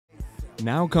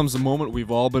Now comes the moment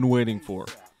we've all been waiting for,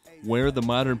 where the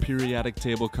modern periodic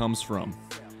table comes from.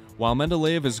 While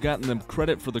Mendeleev has gotten the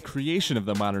credit for the creation of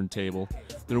the modern table,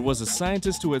 there was a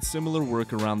scientist who had similar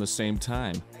work around the same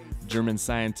time. German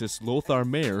scientist Lothar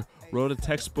Meyer wrote a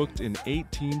textbook in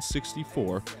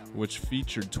 1864 which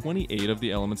featured 28 of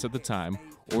the elements at the time,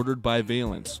 ordered by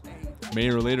valence.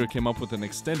 Meyer later came up with an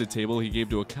extended table he gave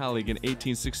to a colleague in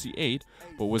 1868,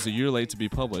 but was a year late to be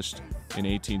published in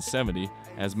 1870,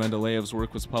 as Mendeleev's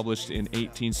work was published in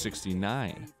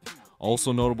 1869.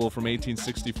 Also notable from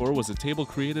 1864 was a table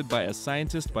created by a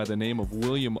scientist by the name of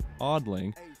William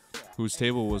Odling, whose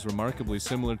table was remarkably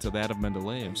similar to that of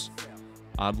Mendeleev's.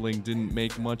 Odling didn't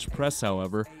make much press,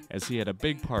 however, as he had a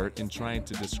big part in trying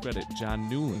to discredit John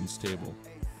Newland's table.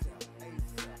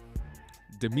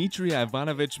 Dmitri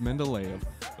Ivanovich Mendeleev,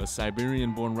 a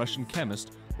Siberian-born Russian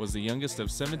chemist, was the youngest of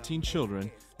 17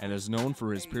 children and is known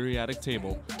for his periodic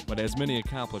table, but has many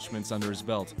accomplishments under his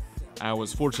belt. I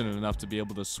was fortunate enough to be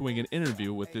able to swing an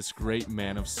interview with this great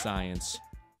man of science.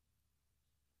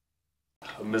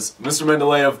 Mr.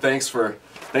 Mendeleev, thanks for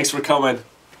coming.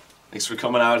 Thanks for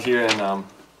coming out here,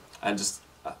 and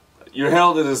you're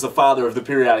heralded as the father of the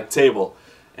periodic table,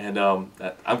 and I'm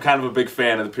kind of a big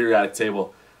fan of the periodic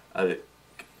table.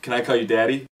 Can I call you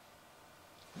Daddy?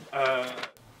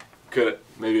 Could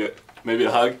maybe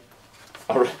a hug?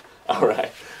 All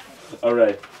right,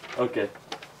 okay.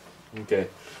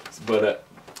 But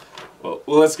well,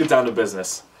 let's get down to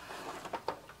business.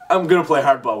 I'm gonna play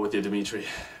hardball with you, Dmitri.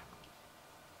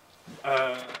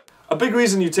 A big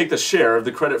reason you take the share of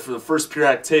the credit for the first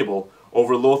periodic table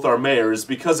over Lothar Meyer is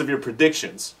because of your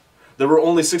predictions. There were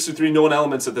only 63 known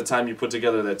elements at the time you put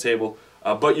together that table,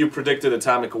 but you predicted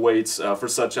atomic weights for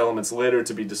such elements later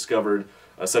to be discovered,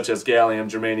 such as gallium,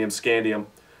 germanium, scandium.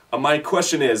 My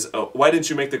question is, why didn't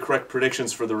you make the correct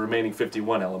predictions for the remaining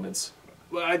 51 elements?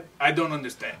 Well, I don't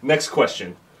understand. Next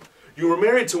question. You were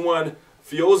married to one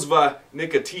Fyodosva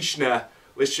Nikitishna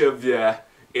Lishevya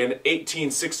in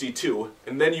 1862,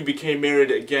 and then you became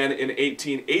married again in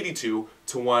 1882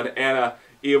 to one Anna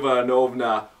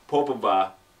Ivanovna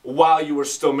Popova while you were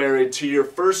still married to your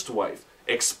first wife.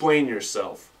 Explain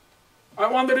yourself. I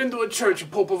wandered into a church and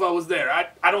Popova was there.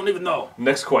 I don't even know.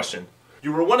 Next question.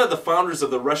 You were one of the founders of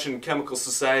the Russian Chemical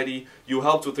Society. You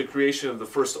helped with the creation of the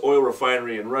first oil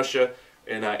refinery in Russia.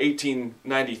 In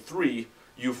 1893,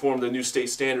 you formed the new state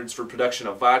standards for production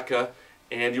of vodka,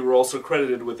 and you were also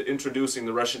credited with introducing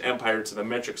the Russian Empire to the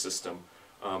metric system.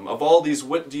 Of all these,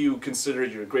 what do you consider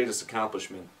your greatest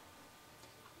accomplishment?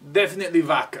 Definitely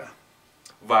vodka.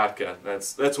 Vodka,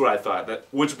 that's what I thought.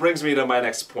 Which brings me to my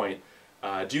next point.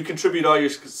 Do you contribute all your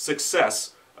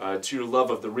success to your love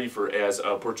of the reefer as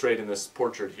portrayed in this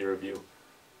portrait here of you?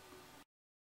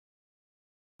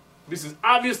 This is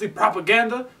obviously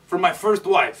propaganda for my first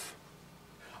wife.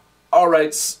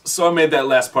 Alright, so I made that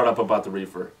last part up about the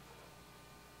reefer.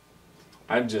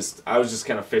 I was just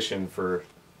kind of fishing for...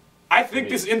 I think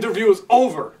this interview is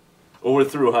over. Oh, we're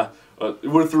through, huh?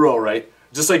 We're through alright.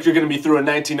 Just like you're going to be through in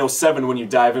 1907 when you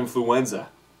die of influenza.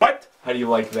 What? How do you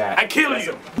like that? I kill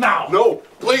you! Now! No!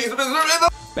 Please, Mr.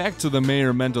 Mendeleev! Back to the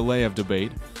Meyer-Mendeleev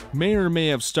debate. Meyer may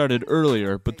have started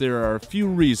earlier, but there are a few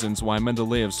reasons why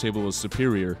Mendeleev's table was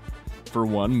superior. For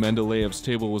one, Mendeleev's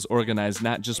table was organized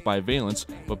not just by valence,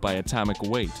 but by atomic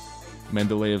weight.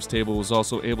 Mendeleev's table was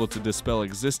also able to dispel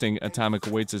existing atomic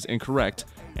weights as incorrect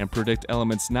and predict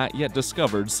elements not yet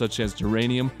discovered such as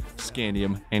germanium,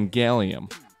 scandium, and gallium.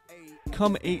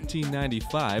 Come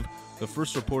 1895, the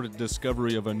first reported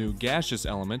discovery of a new gaseous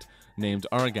element, named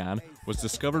argon, was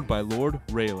discovered by Lord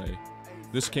Rayleigh.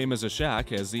 This came as a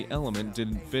shock as the element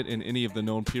didn't fit in any of the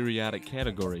known periodic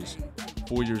categories.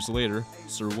 4 years later,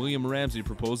 Sir William Ramsay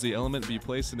proposed the element be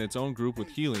placed in its own group with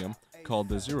helium, called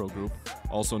the zero group,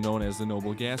 also known as the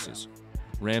noble gases.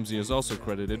 Ramsay is also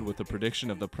credited with the prediction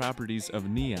of the properties of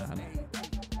neon.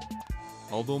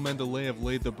 Although Mendeleev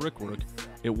laid the brickwork,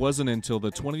 it wasn't until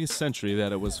the 20th century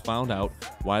that it was found out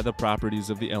why the properties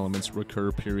of the elements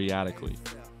recur periodically.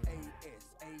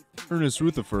 Ernest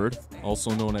Rutherford,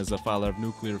 also known as the father of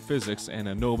nuclear physics and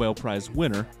a Nobel Prize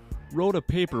winner, wrote a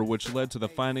paper which led to the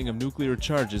finding of nuclear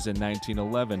charges in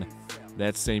 1911.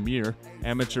 That same year,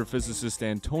 amateur physicist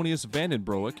Antonius van den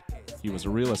Broek, he was a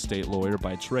real estate lawyer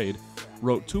by trade,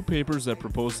 wrote 2 papers that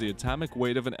proposed the atomic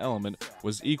weight of an element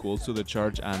was equal to the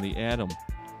charge on the atom.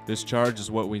 This charge is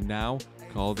what we now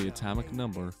call the atomic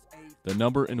number, the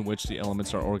number in which the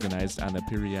elements are organized on the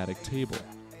periodic table.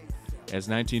 As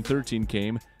 1913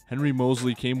 came, Henry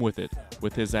Moseley came with it,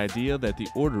 with his idea that the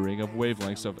ordering of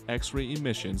wavelengths of X-ray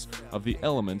emissions of the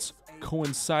elements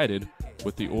coincided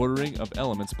with the ordering of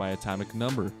elements by atomic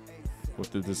number.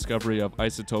 With the discovery of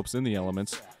isotopes in the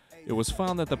elements, it was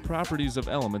found that the properties of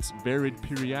elements varied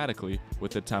periodically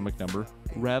with atomic number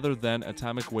rather than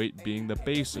atomic weight being the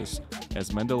basis, as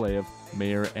Mendeleev,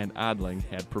 Mayer, and Adling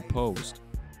had proposed.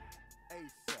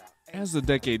 As the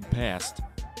decade passed,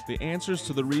 the answers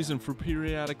to the reason for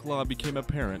periodic law became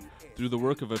apparent through the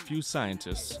work of a few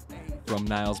scientists, from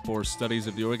Niels Bohr's studies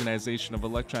of the organization of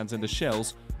electrons into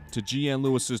shells to G. N.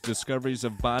 Lewis's discoveries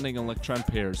of bonding electron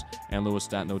pairs and Lewis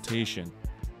dot notation.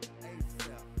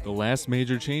 The last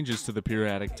major changes to the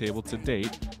periodic table to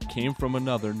date came from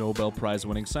another Nobel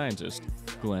Prize-winning scientist,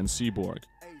 Glenn Seaborg.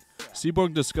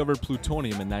 Seaborg discovered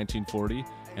plutonium in 1940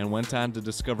 and went on to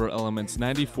discover elements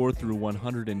 94 through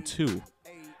 102.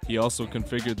 He also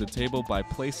configured the table by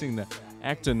placing the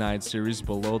actinide series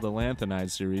below the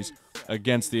lanthanide series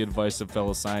against the advice of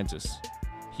fellow scientists.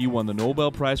 He won the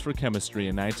Nobel Prize for Chemistry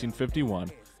in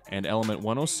 1951, and element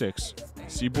 106,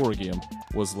 Seaborgium,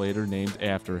 was later named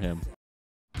after him.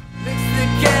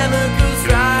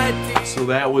 So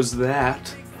that was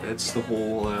that. That's the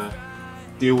whole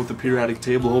deal with the periodic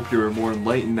table. Hope you're more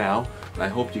enlightened now, and I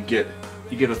hope you get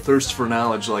a thirst for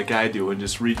knowledge like I do, and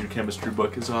just read your chemistry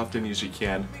book as often as you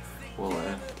can. Well,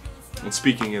 and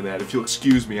speaking of that, if you'll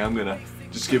excuse me, I'm gonna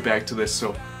just get back to this.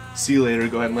 So, see you later.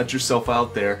 Go ahead and let yourself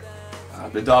out there.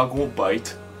 The dog won't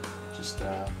bite. Just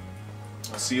I'll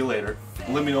see you later.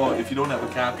 Let me know if you don't have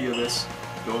a copy of this.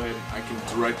 Go ahead. I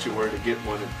can direct you where to get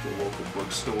one at the local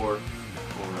bookstore.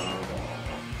 Or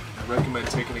I recommend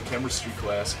taking a chemistry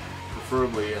class,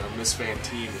 preferably Miss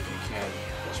Fantine if you can.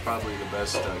 She's probably the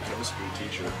best chemistry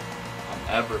teacher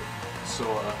ever. So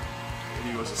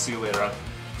anyways, I'll see you later. I'm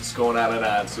just going out and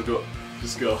on. So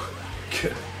just go.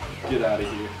 Get out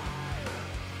of here.